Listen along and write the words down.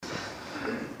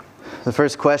The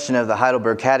first question of the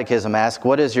Heidelberg Catechism asks,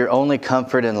 what is your only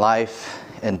comfort in life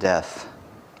and death?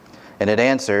 And it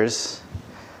answers,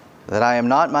 that I am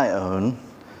not my own,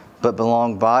 but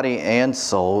belong body and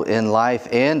soul in life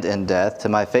and in death to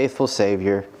my faithful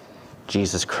Savior,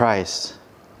 Jesus Christ.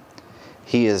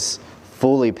 He is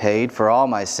fully paid for all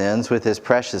my sins with His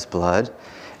precious blood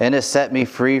and has set me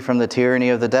free from the tyranny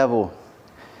of the devil.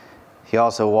 He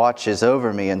also watches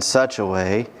over me in such a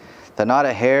way that not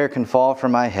a hair can fall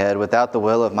from my head without the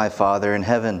will of my Father in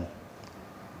heaven.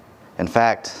 In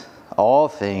fact, all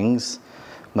things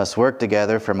must work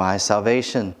together for my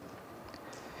salvation.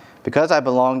 Because I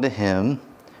belong to Him,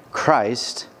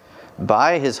 Christ,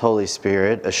 by His Holy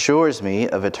Spirit, assures me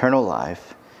of eternal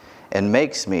life and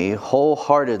makes me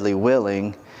wholeheartedly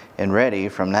willing and ready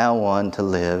from now on to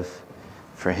live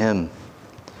for Him.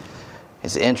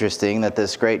 It's interesting that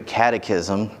this great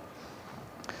catechism,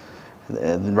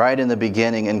 right in the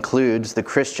beginning, includes the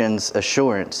Christian's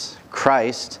assurance.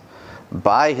 Christ,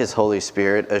 by His Holy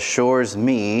Spirit, assures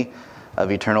me of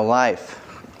eternal life.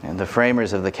 And the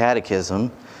framers of the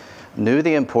catechism knew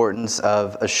the importance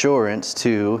of assurance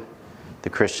to the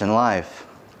Christian life.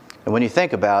 And when you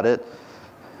think about it,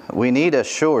 we need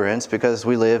assurance because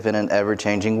we live in an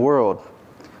ever-changing world.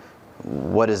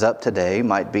 What is up today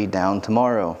might be down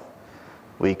tomorrow.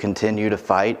 We continue to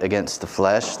fight against the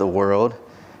flesh, the world,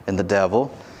 and the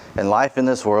devil. And life in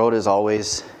this world is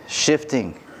always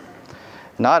shifting.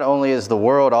 Not only is the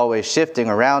world always shifting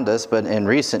around us, but in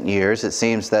recent years it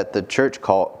seems that the church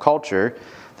culture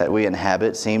that we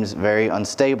inhabit seems very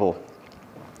unstable.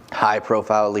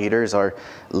 High-profile leaders are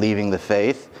leaving the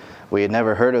faith. We had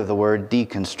never heard of the word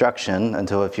deconstruction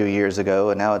until a few years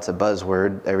ago, and now it's a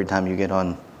buzzword every time you get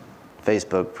on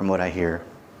Facebook, from what I hear.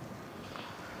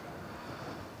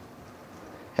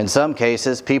 In some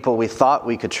cases, people we thought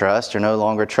we could trust are no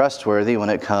longer trustworthy when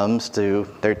it comes to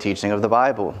their teaching of the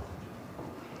Bible.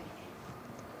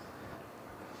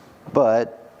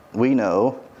 But we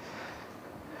know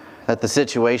that the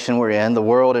situation we're in, the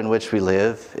world in which we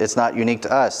live, it's not unique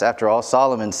to us. After all,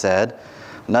 Solomon said,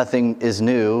 nothing is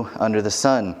new under the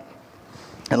sun.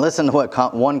 And listen to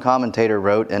what one commentator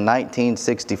wrote in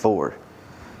 1964.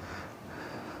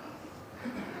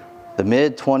 The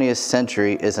mid-20th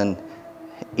century is an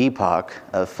epoch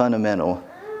of fundamental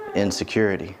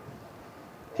insecurity.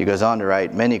 He goes on to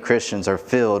write, many Christians are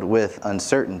filled with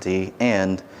uncertainty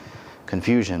and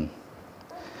confusion.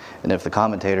 And if the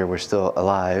commentator were still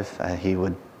alive, he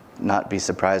would not be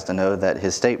surprised to know that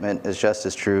his statement is just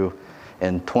as true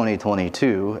in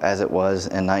 2022 as it was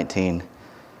in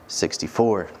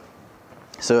 1964.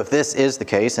 So if this is the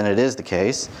case, and it is the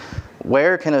case,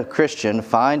 where can a Christian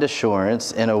find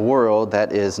assurance in a world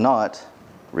that is not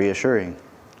reassuring?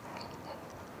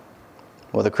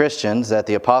 Well, the Christians that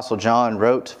the Apostle John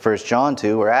wrote 1 John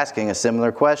to were asking a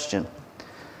similar question.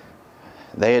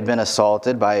 They had been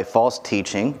assaulted by a false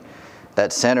teaching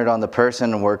that centered on the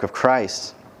person and work of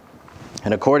Christ.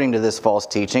 And according to this false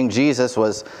teaching, Jesus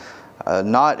was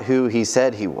not who He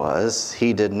said He was.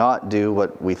 He did not do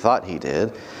what we thought He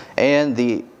did. And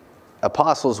the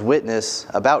apostles' witness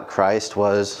about Christ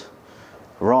was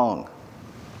wrong.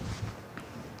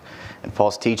 And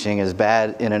false teaching is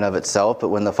bad in and of itself, but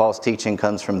when the false teaching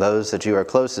comes from those that you are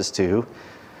closest to,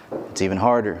 it's even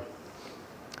harder.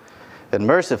 And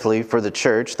mercifully for the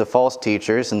church, the false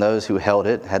teachers and those who held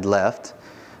it had left.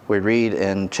 We read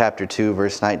in chapter 2,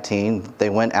 verse 19, they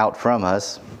went out from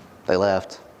us, they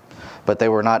left, but they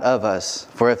were not of us.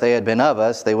 For if they had been of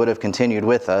us, they would have continued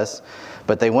with us.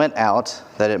 But they went out,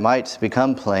 that it might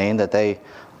become plain that they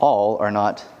all are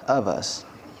not of us.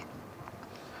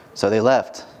 So they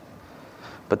left.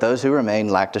 But those who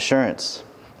remained lacked assurance.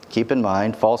 Keep in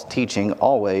mind, false teaching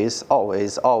always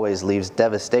leaves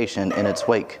devastation in its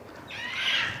wake.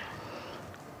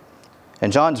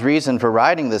 And John's reason for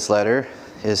writing this letter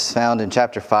is found in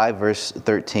chapter 5, verse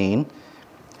 13.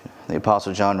 The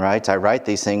Apostle John writes, I write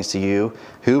these things to you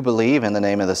who believe in the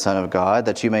name of the Son of God,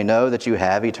 that you may know that you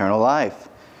have eternal life.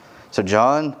 So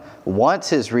John wants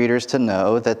his readers to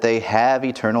know that they have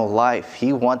eternal life.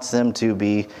 He wants them to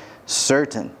be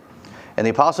certain. And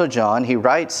the Apostle John, he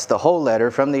writes the whole letter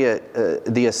from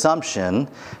the assumption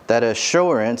that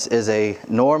assurance is a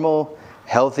normal,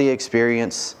 healthy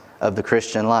experience of the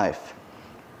Christian life.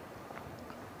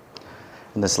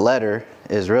 And this letter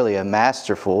is really a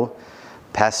masterful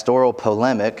pastoral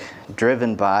polemic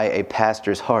driven by a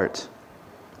pastor's heart.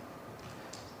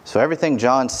 So everything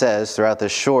John says throughout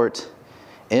this short,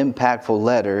 impactful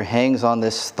letter hangs on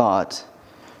this thought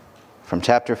from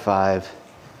chapter 5,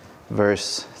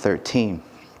 verse 13.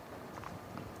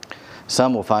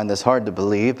 Some will find this hard to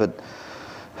believe, but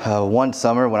One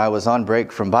summer when I was on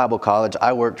break from Bible college,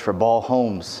 I worked for Ball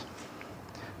Homes.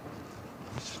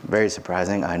 It's very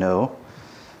surprising, I know.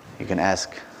 You can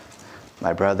ask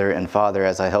my brother and father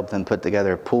as I helped them put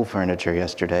together pool furniture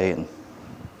yesterday, and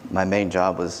my main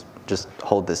job was just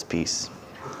hold this piece.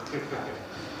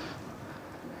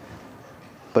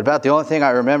 But about the only thing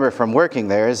I remember from working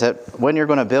there is that when you're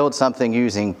going to build something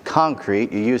using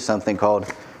concrete, you use something called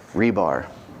rebar.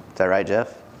 Is that right,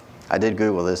 Jeff? I did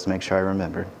Google this to make sure I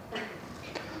remembered.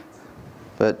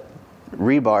 But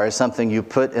rebar is something you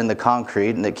put in the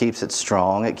concrete and it keeps it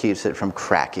strong, it keeps it from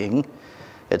cracking,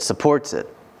 it supports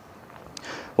it.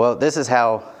 Well, this is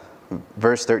how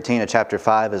verse 13 of chapter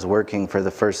 5 is working for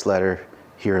the first letter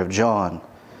here of John.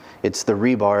 It's the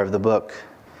rebar of the book.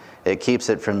 It keeps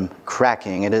it from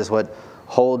cracking. It is what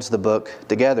holds the book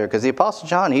together. Because the Apostle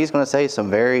John, he's going to say some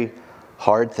very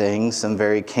hard things, some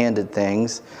very candid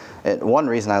things. And one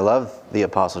reason I love the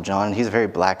Apostle John, he's very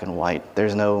black and white.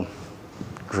 There's no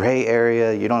gray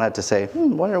area. You don't have to say,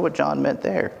 wonder what John meant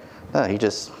there. No,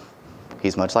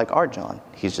 he's much like our John.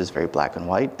 He's just very black and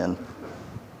white, and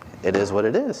it is what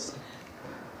it is.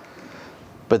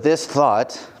 But this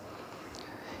thought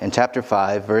in chapter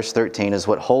 5, verse 13, is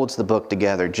what holds the book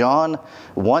together. John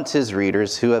wants his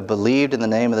readers who have believed in the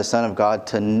name of the Son of God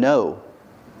to know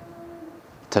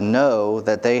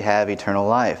that they have eternal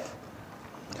life.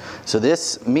 So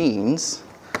this means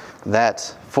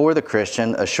that for the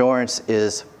Christian, assurance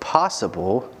is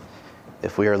possible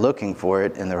if we are looking for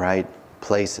it in the right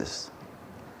places.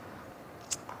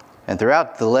 And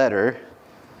throughout the letter,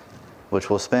 which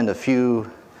we'll spend a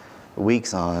few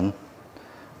weeks on,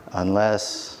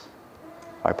 unless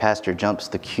our pastor jumps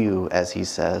the queue, as he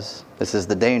says. This is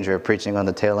the danger of preaching on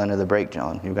the tail end of the break,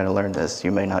 John. You're going to learn this.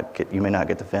 You may not get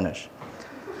to finish.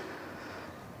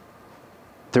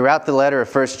 Throughout the letter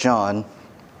of 1 John,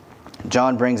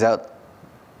 John brings out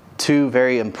two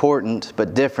very important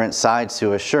but different sides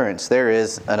to assurance. There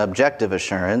is an objective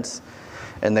assurance,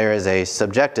 and there is a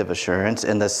subjective assurance,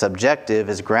 and the subjective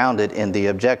is grounded in the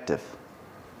objective.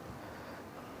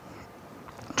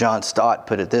 John Stott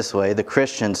put it this way: the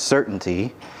Christian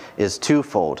certainty is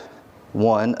twofold.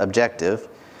 One, objective,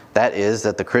 that is,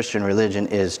 that the Christian religion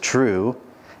is true,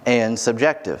 and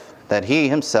subjective, that he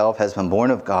himself has been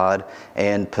born of God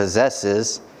and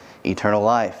possesses eternal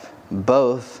life.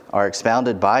 Both are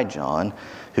expounded by John,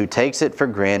 who takes it for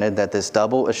granted that this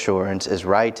double assurance is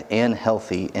right and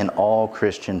healthy in all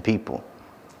Christian people.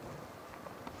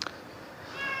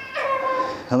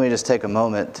 Let me just take a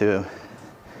moment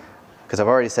because I've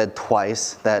already said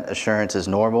twice that assurance is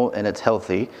normal and it's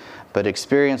healthy, but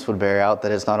experience would bear out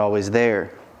that it's not always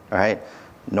there. All right?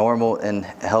 Normal and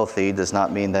healthy does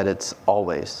not mean that it's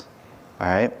always. All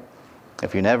right?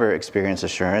 If you never experience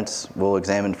assurance, we'll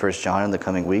examine 1 John in the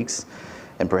coming weeks,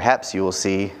 and perhaps you will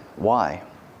see why.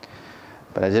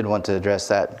 But I did want to address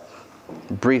that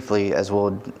briefly, as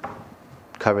we'll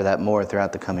cover that more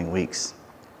throughout the coming weeks.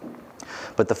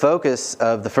 But the focus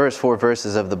of the first 4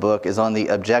 verses of the book is on the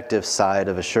objective side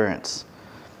of assurance.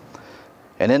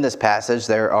 And in this passage,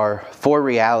 there are 4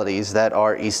 realities that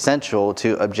are essential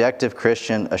to objective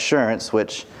Christian assurance,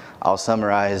 which I'll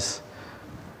summarize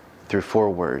through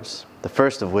 4 words. The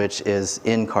first of which is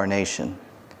incarnation.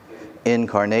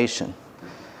 Incarnation.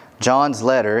 John's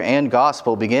letter and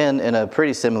gospel begin in a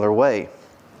pretty similar way.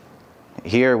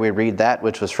 Here we read that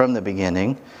which was from the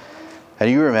beginning.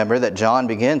 And you remember that John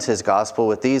begins his gospel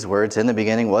with these words: in the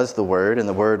beginning was the Word, and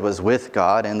the Word was with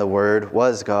God, and the Word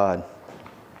was God.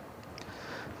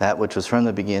 That which was from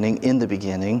the beginning, in the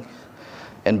beginning.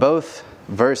 And both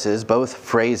verses, both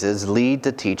phrases lead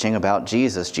to teaching about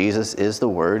Jesus. Jesus is the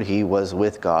Word. He was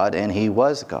with God, and He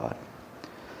was God.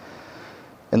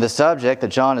 And the subject that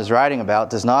John is writing about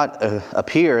does not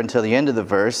appear until the end of the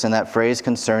verse in that phrase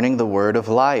concerning the word of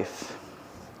life.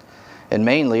 And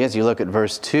mainly, as you look at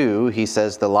verse 2, he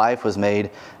says the life was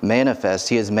made manifest.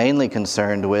 He is mainly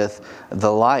concerned with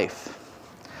the life.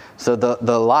 So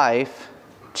the life,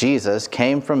 Jesus,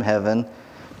 came from heaven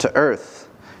to earth.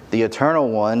 The eternal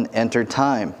one entered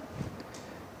time.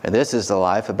 And this is the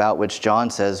life about which John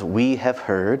says, we have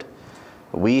heard,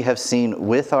 we have seen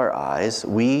with our eyes,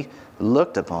 we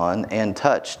looked upon and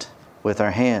touched with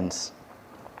our hands.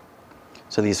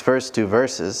 So these first 2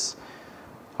 verses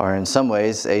are in some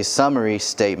ways a summary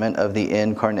statement of the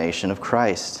incarnation of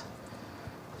Christ.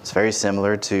 It's very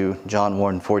similar to John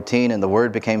 1:14, and the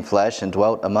Word became flesh and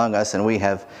dwelt among us, and we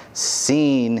have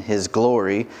seen His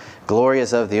glory. Glory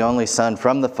as of the only Son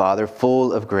from the Father,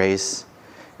 full of grace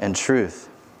and truth.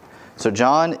 So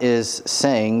John is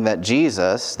saying that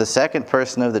Jesus, the second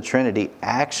person of the Trinity,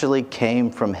 actually came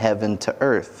from heaven to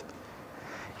earth.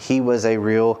 He was a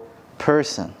real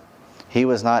person. He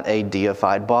was not a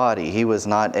deified body. He was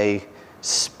not a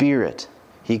spirit.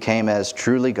 He came as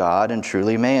truly God and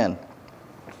truly man.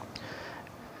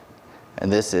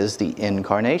 And this is the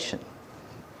incarnation.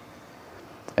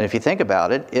 And if you think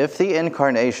about it, if the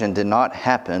incarnation did not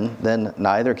happen, then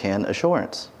neither can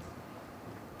assurance.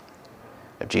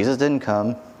 If Jesus didn't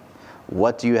come,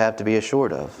 what do you have to be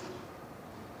assured of?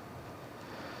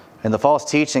 And the false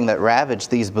teaching that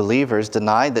ravaged these believers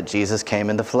denied that Jesus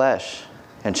came in the flesh.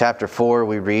 In chapter 4,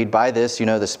 we read, "By this you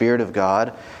know the Spirit of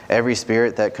God. Every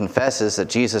spirit that confesses that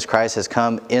Jesus Christ has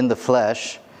come in the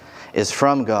flesh is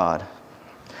from God.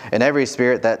 And every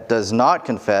spirit that does not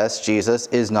confess Jesus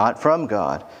is not from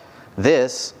God."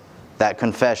 This, that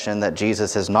confession that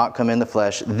Jesus has not come in the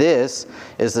flesh, this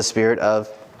is the spirit of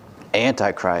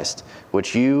Antichrist,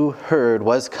 which you heard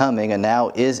was coming and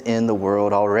now is in the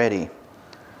world already.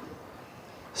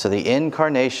 So the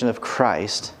incarnation of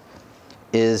Christ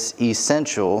is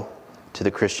essential to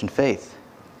the Christian faith.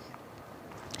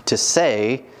 To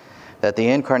say that the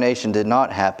incarnation did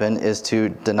not happen is to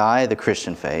deny the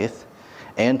Christian faith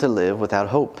and to live without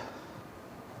hope.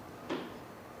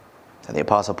 And the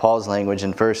Apostle Paul's language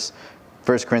in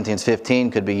 1 Corinthians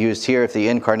 15 could be used here. If the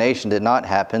incarnation did not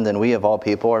happen, then we of all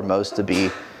people are most to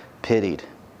be pitied.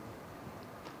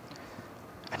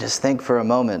 And just think for a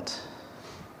moment,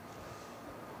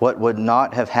 what would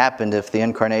not have happened if the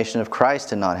incarnation of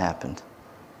Christ had not happened?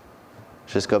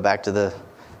 Let's just go back to the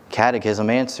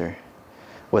catechism answer.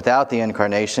 Without the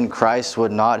incarnation, Christ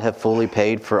would not have fully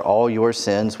paid for all your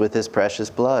sins with his precious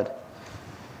blood.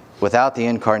 Without the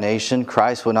incarnation,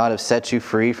 Christ would not have set you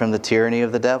free from the tyranny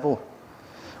of the devil.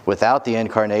 Without the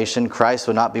incarnation, Christ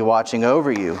would not be watching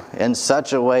over you in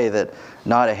such a way that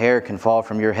not a hair can fall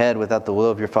from your head without the will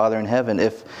of your Father in heaven.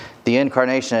 If the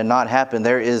incarnation had not happened,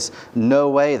 there is no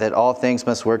way that all things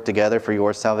must work together for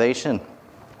your salvation.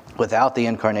 Without the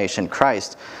incarnation,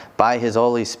 Christ, by his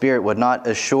Holy Spirit, would not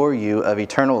assure you of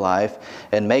eternal life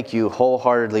and make you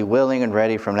wholeheartedly willing and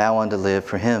ready from now on to live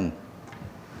for him.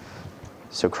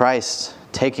 So Christ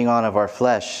taking on of our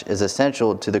flesh is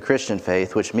essential to the Christian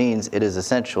faith, which means it is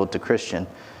essential to Christian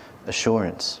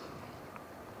assurance.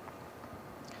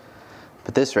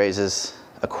 But this raises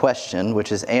a question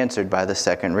which is answered by the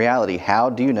second reality. How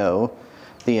do you know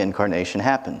the incarnation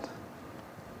happened?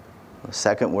 The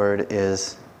second word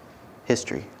is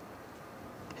history.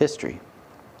 History.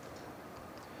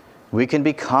 We can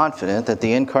be confident that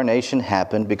the incarnation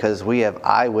happened because we have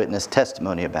eyewitness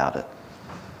testimony about it.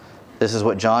 This is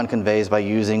what John conveys by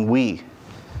using "we,"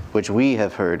 which we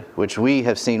have heard, which we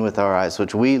have seen with our eyes,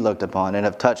 which we looked upon and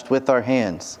have touched with our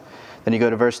hands. Then you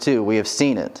go to verse 2, "We have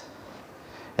seen it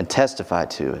and testified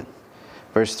to it."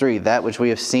 Verse 3, "That which we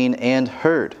have seen and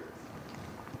heard."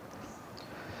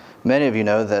 Many of you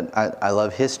know that I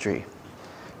love history,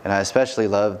 and I especially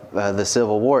love the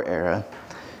Civil War era.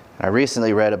 I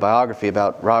recently read a biography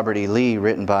about Robert E. Lee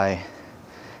written by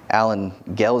Alan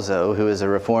Gelzo, who is a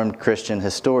Reformed Christian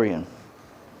historian.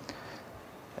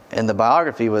 And the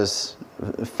biography was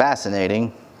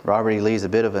fascinating. Robert E. Lee is a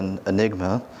bit of an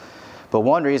enigma. But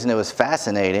one reason it was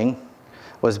fascinating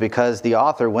was because the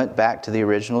author went back to the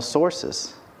original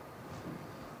sources.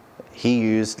 He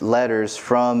used letters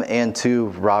from and to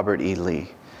Robert E.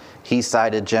 Lee. He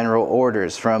cited general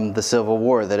orders from the Civil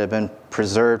War that have been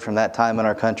preserved from that time in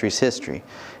our country's history.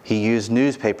 He used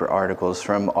newspaper articles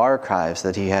from archives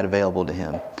that he had available to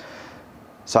him.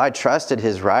 So I trusted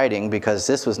his writing because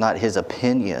this was not his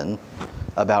opinion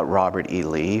about Robert E.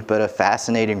 Lee, but a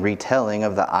fascinating retelling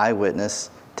of the eyewitness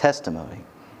testimony.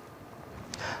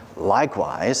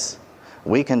 Likewise,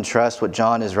 we can trust what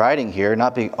John is writing here,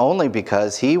 not only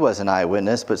because he was an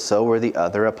eyewitness, but so were the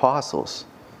other apostles.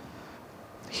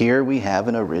 Here we have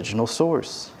an original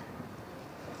source.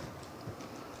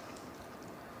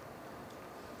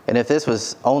 And if this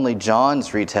was only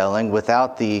John's retelling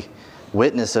without the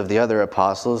witness of the other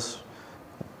apostles,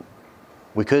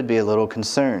 we could be a little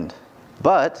concerned.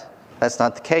 But that's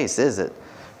not the case, is it?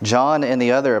 John and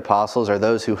the other apostles are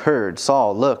those who heard,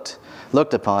 saw,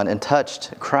 looked upon, and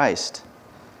touched Christ.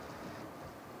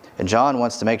 And John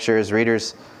wants to make sure his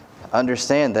readers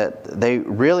understand that they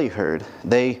really heard,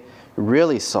 they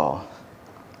really saw.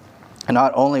 And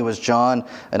not only was John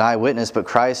an eyewitness, but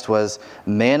Christ was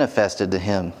manifested to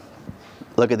him.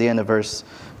 Look at the end of verse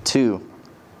 2.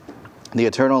 "The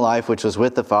eternal life which was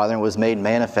with the Father was made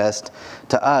manifest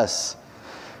to us."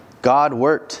 God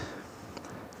worked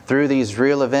through these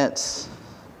real events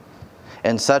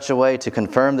in such a way to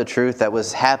confirm the truth that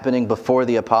was happening before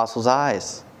the apostles'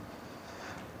 eyes.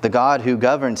 The God who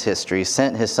governs history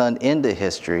sent his Son into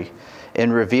history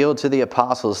and revealed to the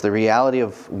apostles the reality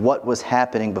of what was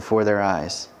happening before their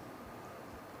eyes.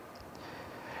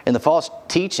 And the false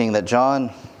teaching that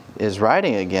John is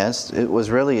writing against,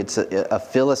 it's a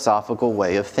philosophical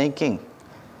way of thinking.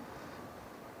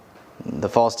 The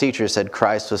false teacher said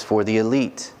Christ was for the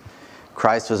elite.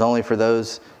 Christ was only for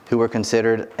those who were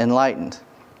considered enlightened.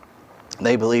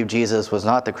 They believed Jesus was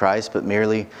not the Christ, but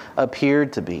merely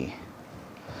appeared to be.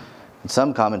 And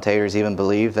some commentators even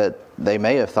believe that they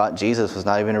may have thought Jesus was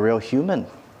not even a real human.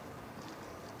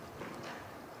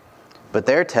 But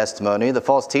their testimony, the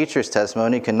false teacher's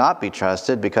testimony, cannot be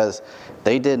trusted because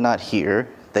they did not hear,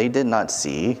 they did not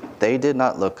see, they did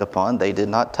not look upon, they did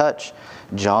not touch.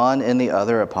 John and the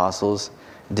other apostles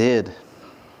did.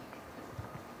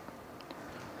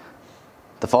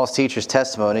 The false teacher's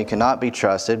testimony cannot be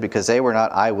trusted because they were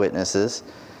not eyewitnesses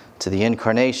to the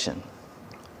incarnation,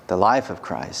 the life of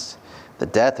Christ, the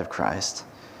death of Christ,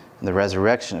 and the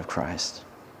resurrection of Christ.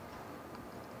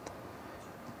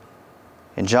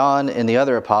 And John and the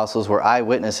other apostles were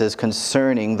eyewitnesses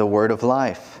concerning the word of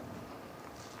life.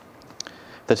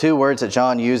 The two words that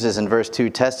John uses in verse 2,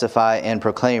 testify and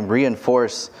proclaim,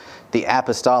 reinforce the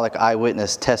apostolic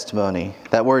eyewitness testimony.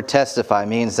 That word testify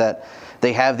means that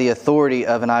they have the authority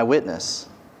of an eyewitness.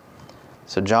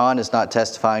 So John is not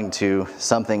testifying to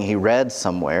something he read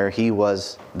somewhere. He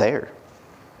was there.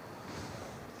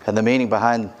 And the meaning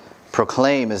behind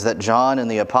proclaim is that John and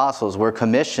the apostles were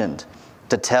commissioned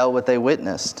to tell what they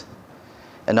witnessed.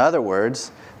 In other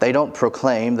words, they don't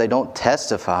proclaim, they don't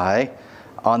testify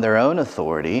on their own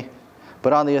authority,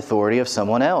 but on the authority of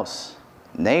someone else,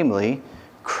 namely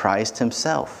Christ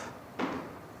himself.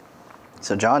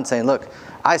 So John's saying, look,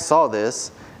 I saw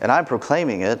this and I'm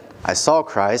proclaiming it. I saw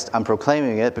Christ. I'm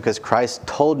proclaiming it because Christ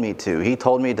told me to. He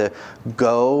told me to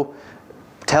go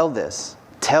tell this.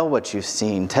 Tell what you've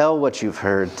seen. Tell what you've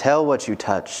heard. Tell what you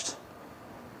touched.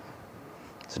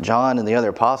 So John and the other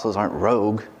apostles aren't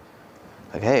rogue.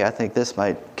 Like, hey, I think this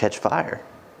might catch fire.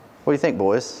 What do you think,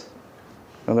 boys?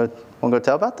 Want to go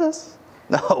tell about this?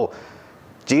 No.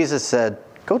 Jesus said,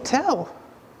 go tell.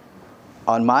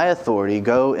 On my authority,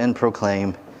 go and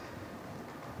proclaim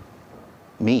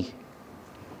me.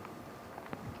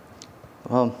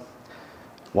 Well,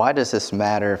 why does this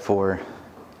matter for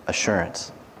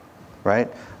assurance?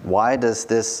 Right? Why does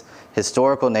this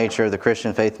historical nature of the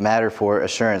Christian faith matter for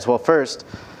assurance? Well, first,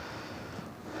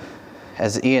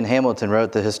 as Ian Hamilton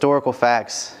wrote, the historical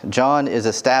facts, John is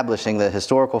establishing the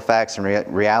historical facts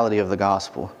and reality of the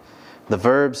gospel. The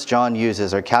verbs John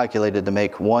uses are calculated to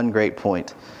make one great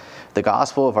point. The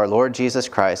gospel of our Lord Jesus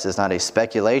Christ is not a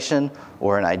speculation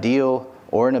or an ideal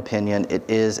or an opinion. It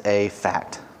is a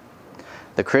fact.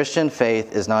 The Christian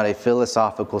faith is not a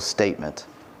philosophical statement.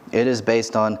 It is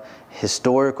based on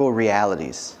historical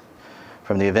realities.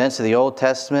 From the events of the Old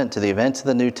Testament to the events of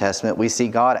the New Testament, we see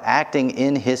God acting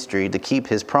in history to keep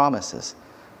his promises.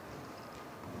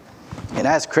 And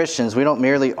as Christians, we don't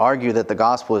merely argue that the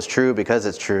gospel is true because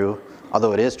it's true,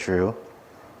 although it is true.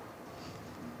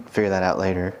 Figure that out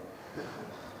later.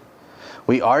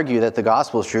 We argue that the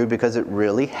gospel is true because it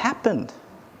really happened.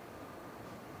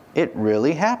 It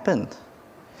really happened.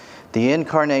 The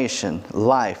incarnation,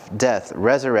 life, death,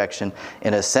 resurrection,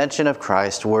 and ascension of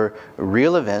Christ were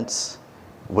real events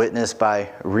witnessed by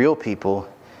real people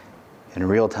in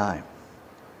real time.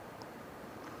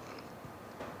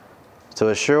 So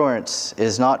assurance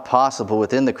is not possible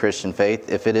within the Christian faith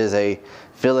if it is a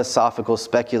philosophical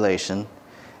speculation,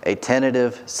 a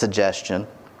tentative suggestion,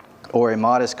 or a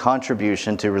modest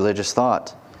contribution to religious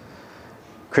thought.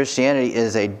 Christianity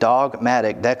is a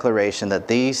dogmatic declaration that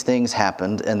these things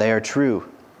happened and they are true.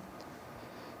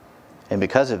 And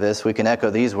because of this, we can echo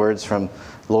these words from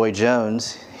Lloyd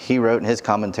Jones. He wrote in his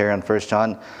commentary on 1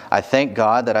 John, I thank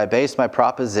God that I based my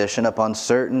proposition upon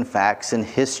certain facts in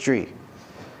history.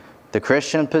 The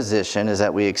Christian position is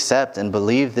that we accept and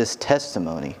believe this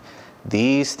testimony.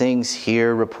 These things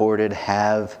here reported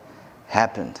have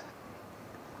happened.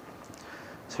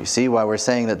 So you see why we're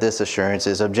saying that this assurance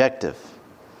is objective.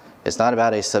 It's not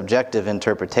about a subjective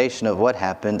interpretation of what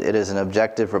happened. It is an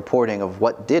objective reporting of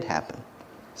what did happen.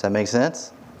 Does that make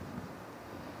sense?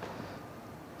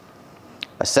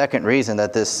 A second reason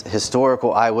that this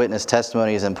historical eyewitness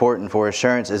testimony is important for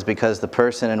assurance is because the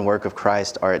person and work of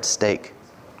Christ are at stake.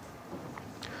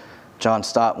 John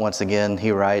Stott, once again,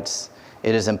 he writes,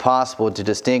 it is impossible to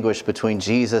distinguish between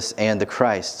Jesus and the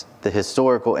Christ, the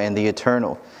historical and the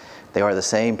eternal. They are the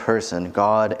same person,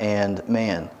 God and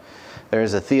man. There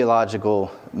is a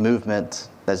theological movement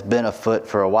that's been afoot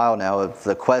for a while now of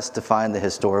the quest to find the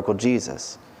historical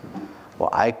Jesus. Well,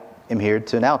 I am here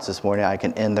to announce this morning I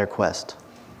can end their quest.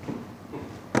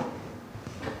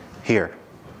 Here.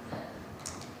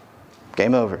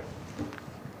 Game over.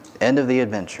 End of the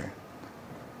adventure.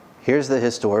 Here's the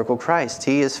historical Christ.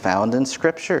 He is found in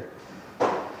Scripture.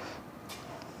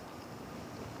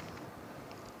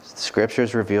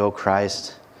 Scriptures reveal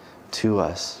Christ to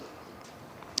us.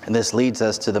 And this leads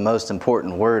us to the most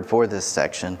important word for this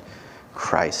section,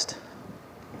 Christ.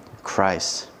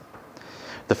 Christ.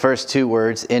 The first two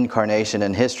words, incarnation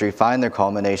and history, find their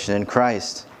culmination in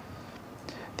Christ.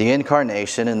 The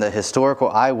incarnation and the historical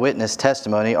eyewitness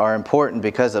testimony are important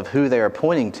because of who they are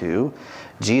pointing to,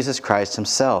 Jesus Christ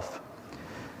himself.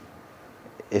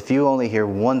 If you only hear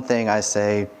one thing I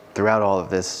say throughout all of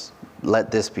this,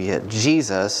 let this be it.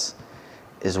 Jesus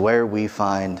is where we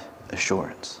find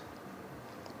assurance.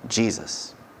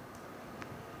 Jesus.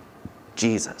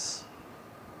 Jesus.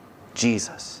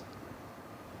 Jesus.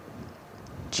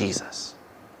 Jesus.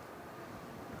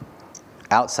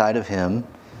 Outside of him,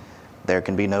 there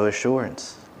can be no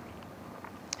assurance.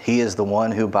 He is the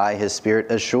one who by his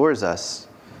Spirit assures us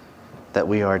that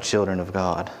we are children of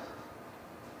God.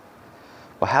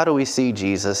 Well, how do we see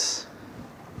Jesus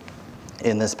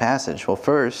in this passage? Well,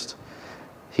 first,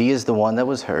 he is the one that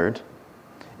was heard.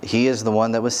 He is the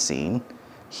one that was seen.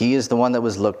 He is the one that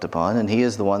was looked upon, and he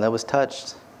is the one that was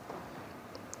touched.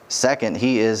 Second,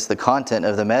 he is the content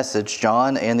of the message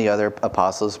John and the other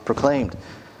apostles proclaimed.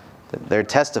 They're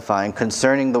testifying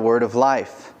concerning the word of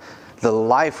life. The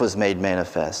life was made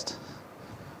manifest.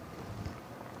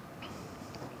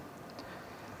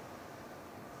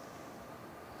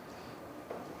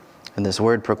 And this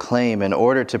word proclaim, in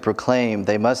order to proclaim,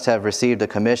 they must have received a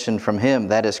commission from him,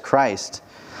 that is Christ.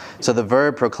 So the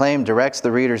verb proclaim directs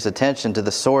the reader's attention to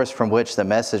the source from which the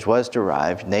message was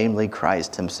derived, namely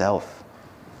Christ himself.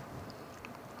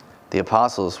 The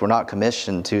apostles were not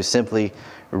commissioned to simply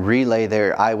relay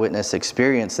their eyewitness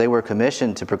experience. They were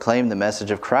commissioned to proclaim the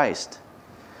message of Christ.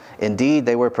 Indeed,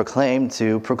 they were proclaimed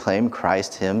to proclaim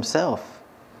Christ himself.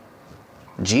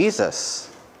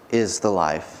 Jesus is the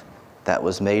life that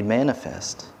was made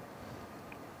manifest.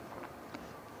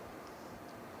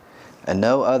 And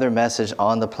no other message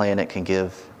on the planet can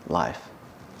give life.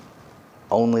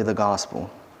 Only the gospel.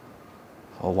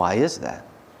 Well, why is that?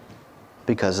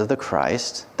 Because of the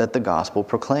Christ that the gospel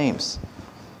proclaims.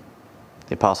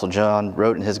 The Apostle John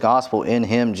wrote in his gospel, in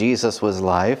him Jesus was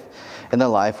life, and the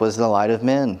life was the light of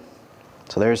men.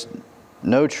 So there's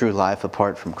no true life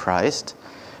apart from Christ.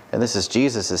 And this is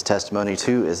Jesus' testimony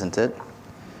too, isn't it?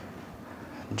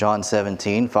 John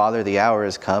 17, Father, the hour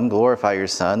has come, glorify your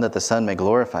Son, that the Son may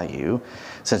glorify you,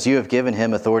 since you have given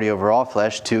him authority over all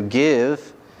flesh to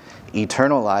give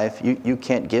eternal life. You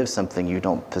can't give something you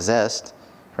don't possess,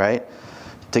 right?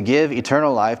 To give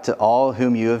eternal life to all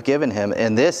whom you have given him.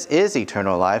 And this is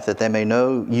eternal life, that they may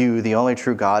know you, the only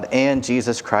true God, and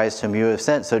Jesus Christ whom you have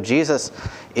sent. So Jesus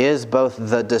is both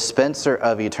the dispenser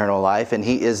of eternal life, and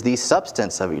he is the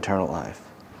substance of eternal life.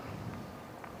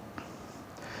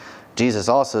 Jesus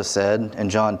also said in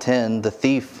John 10, the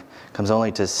thief comes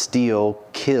only to steal,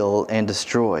 kill, and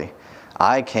destroy.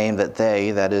 I came that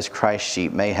they, that is Christ's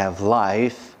sheep, may have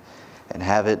life and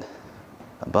have it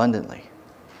abundantly.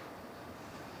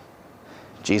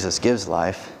 Jesus gives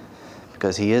life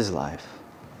because he is life.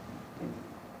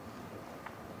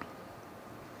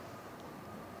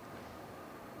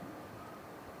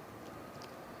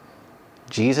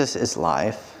 Jesus is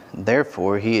life,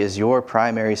 therefore he is your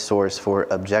primary source for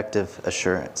objective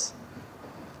assurance.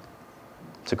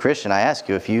 So Christian, I ask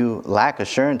you, if you lack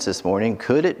assurance this morning,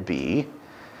 could it be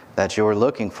that you're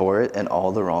looking for it in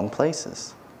all the wrong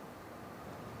places?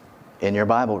 In your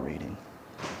Bible reading,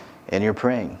 in your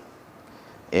praying,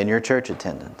 in your church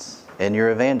attendance, in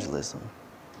your evangelism,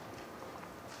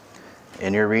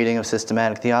 in your reading of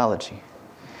systematic theology,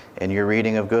 in your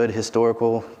reading of good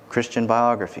historical Christian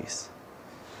biographies,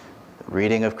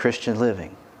 reading of Christian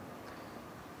living,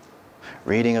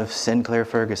 reading of Sinclair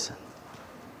Ferguson.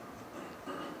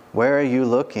 Where are you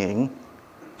looking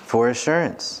for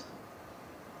assurance?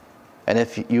 And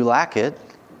if you lack it,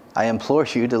 I implore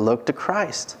you to look to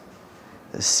Christ.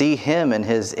 See him in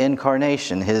his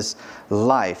incarnation, his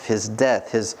life, his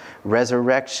death, his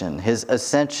resurrection, his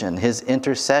ascension, his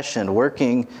intercession,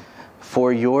 working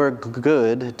for your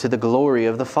good to the glory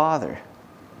of the Father.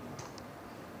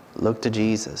 Look to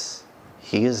Jesus.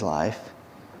 He is life.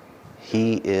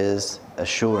 He is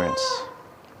assurance.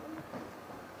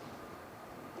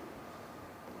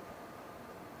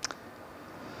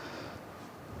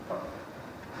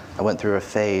 I went through a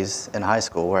phase in high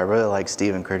school where I really liked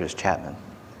Stephen Curtis Chapman.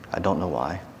 I don't know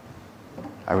why.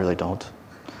 I really don't.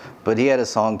 But he had a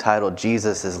song titled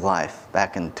Jesus is Life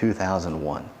back in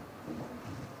 2001.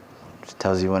 Which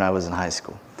tells you when I was in high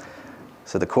school.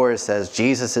 So the chorus says,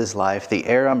 Jesus is life, the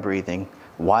air I'm breathing,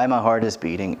 why my heart is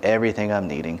beating, everything I'm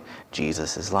needing,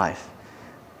 Jesus is life.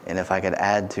 And if I could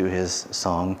add to his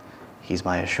song, he's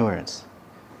my assurance.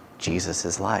 Jesus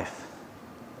is life.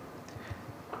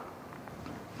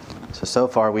 So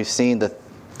far we've seen the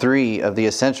three of the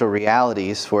essential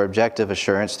realities for objective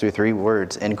assurance through three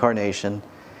words: incarnation,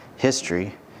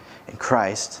 history, and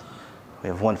Christ. We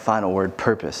have one final word: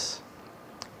 purpose.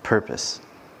 Purpose.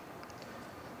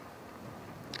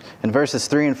 In verses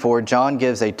 3 and 4, John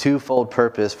gives a twofold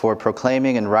purpose for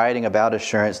proclaiming and writing about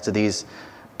assurance to these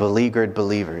beleaguered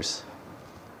believers.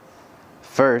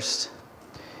 First,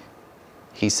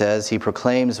 he says he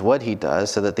proclaims what he does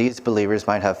so that these believers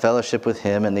might have fellowship with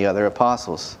him and the other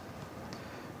apostles.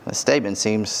 The statement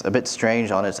seems a bit strange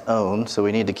on its own, so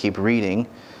we need to keep reading.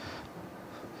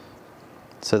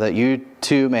 So that you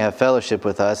too may have fellowship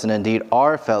with us, and indeed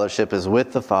our fellowship is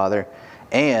with the Father,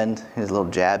 and, his little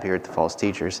jab here at the false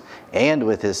teachers, and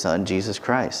with his Son, Jesus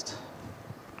Christ.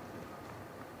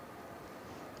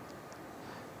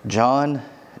 John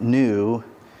knew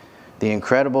the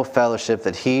incredible fellowship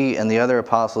that he and the other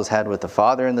apostles had with the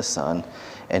Father and the Son,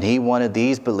 and he wanted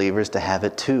these believers to have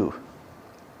it too.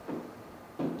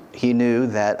 He knew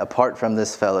that apart from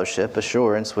this fellowship,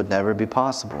 assurance would never be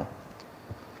possible.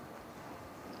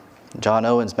 John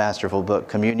Owen's masterful book,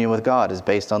 Communion with God, is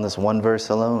based on this one verse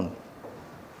alone.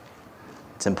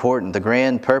 It's important. The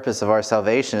grand purpose of our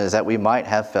salvation is that we might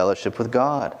have fellowship with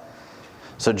God.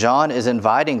 So John is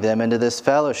inviting them into this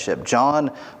fellowship.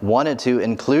 John wanted to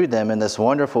include them in this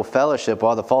wonderful fellowship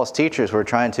while the false teachers were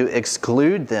trying to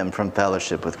exclude them from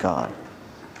fellowship with God.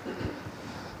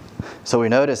 So we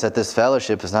notice that this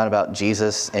fellowship is not about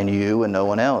Jesus and you and no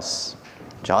one else.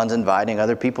 John's inviting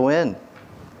other people in.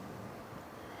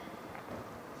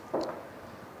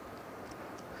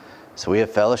 So we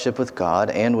have fellowship with God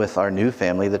and with our new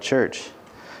family, the church.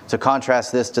 So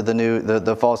contrast this to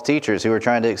the false teachers who are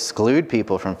trying to exclude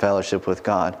people from fellowship with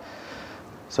God.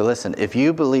 So listen, if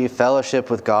you believe fellowship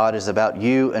with God is about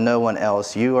you and no one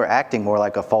else, you are acting more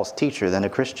like a false teacher than a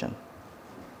Christian.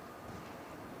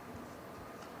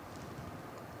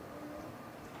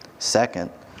 Second,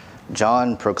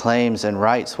 John proclaims and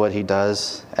writes what he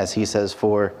does, as he says,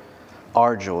 for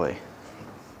our joy.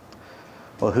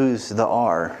 Well, who's the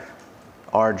our?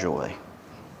 Our joy.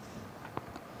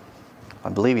 I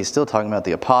believe he's still talking about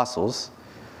the apostles.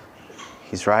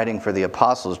 He's writing for the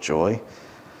apostles' joy.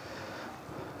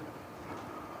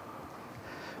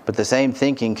 But the same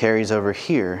thinking carries over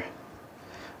here.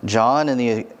 John and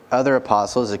the other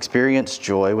apostles experience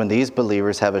joy when these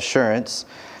believers have assurance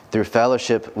through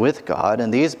fellowship with God.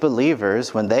 And these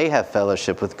believers, when they have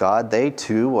fellowship with God, they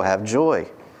too will have joy.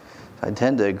 I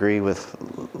tend to agree with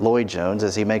Lloyd Jones,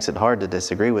 as he makes it hard to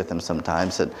disagree with him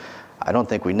sometimes, that I don't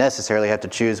think we necessarily have to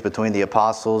choose between the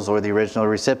apostles or the original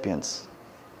recipients.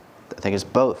 I think it's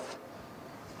both.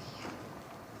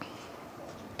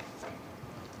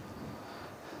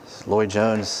 Lloyd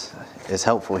Jones is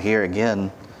helpful here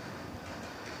again.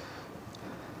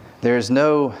 There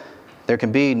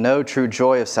can be no true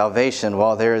joy of salvation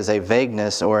while there is a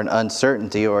vagueness or an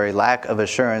uncertainty or a lack of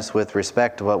assurance with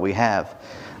respect to what we have.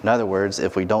 In other words,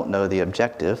 if we don't know the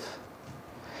objective.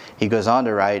 He goes on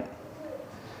to write,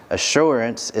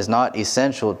 assurance is not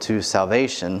essential to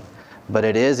salvation, but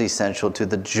it is essential to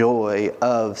the joy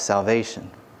of salvation.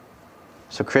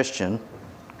 So Christian,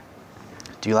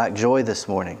 do you lack joy this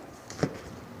morning?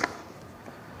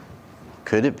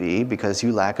 Could it be because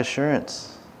you lack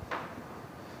assurance?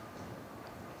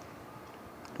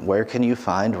 Where can you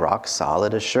find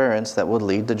rock-solid assurance that would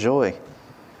lead to joy?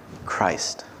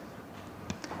 Christ.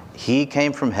 He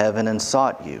came from heaven and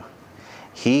sought you.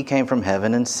 He came from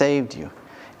heaven and saved you.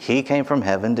 He came from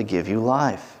heaven to give you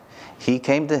life. He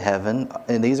came to heaven,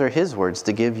 and these are his words,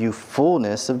 to give you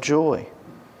fullness of joy.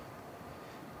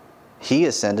 He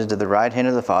ascended to the right hand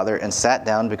of the Father and sat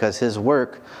down because his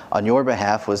work on your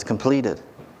behalf was completed.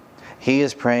 He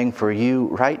is praying for you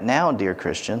right now, dear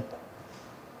Christian.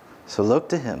 So look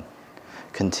to him.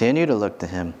 Continue to look to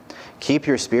him. Keep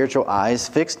your spiritual eyes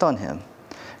fixed on him.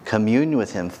 Commune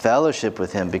with him, fellowship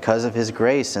with him because of his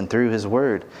grace and through his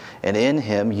word. And in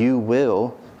him you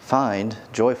will find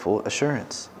joyful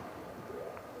assurance.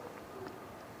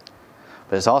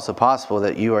 But it's also possible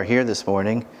that you are here this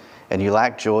morning and you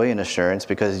lack joy and assurance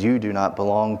because you do not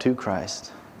belong to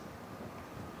Christ.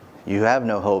 You have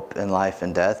no hope in life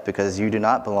and death because you do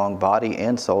not belong body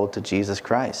and soul to Jesus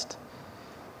Christ.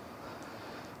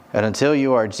 And until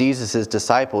you are Jesus'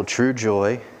 disciple, true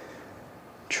joy,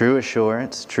 true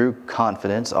assurance, true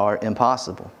confidence are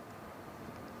impossible.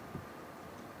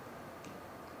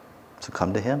 So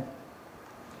come to him.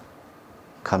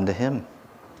 Come to him.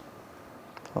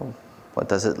 Oh, What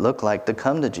does it look like to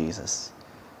come to Jesus?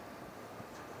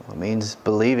 Well, it means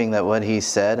believing that what he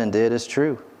said and did is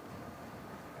true.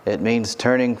 It means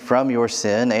turning from your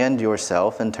sin and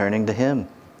yourself and turning to him.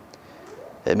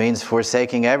 It means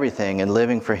forsaking everything and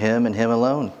living for him and him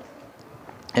alone.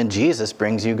 And Jesus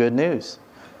brings you good news.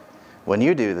 When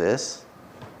you do this,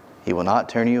 he will not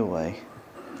turn you away.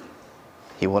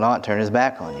 He will not turn his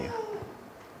back on you.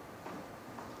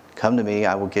 Come to me,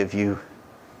 I will give you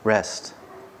rest.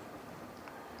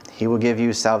 He will give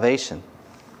you salvation.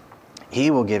 He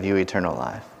will give you eternal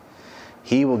life.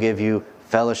 He will give you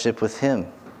fellowship with him.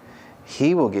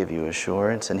 He will give you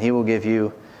assurance, and he will give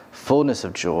you fullness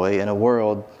of joy in a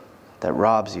world that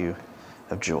robs you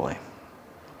of joy.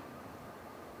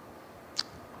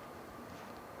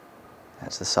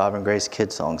 As the Sovereign Grace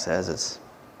Kids song says, it's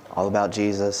all about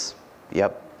Jesus.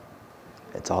 Yep,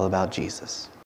 it's all about Jesus.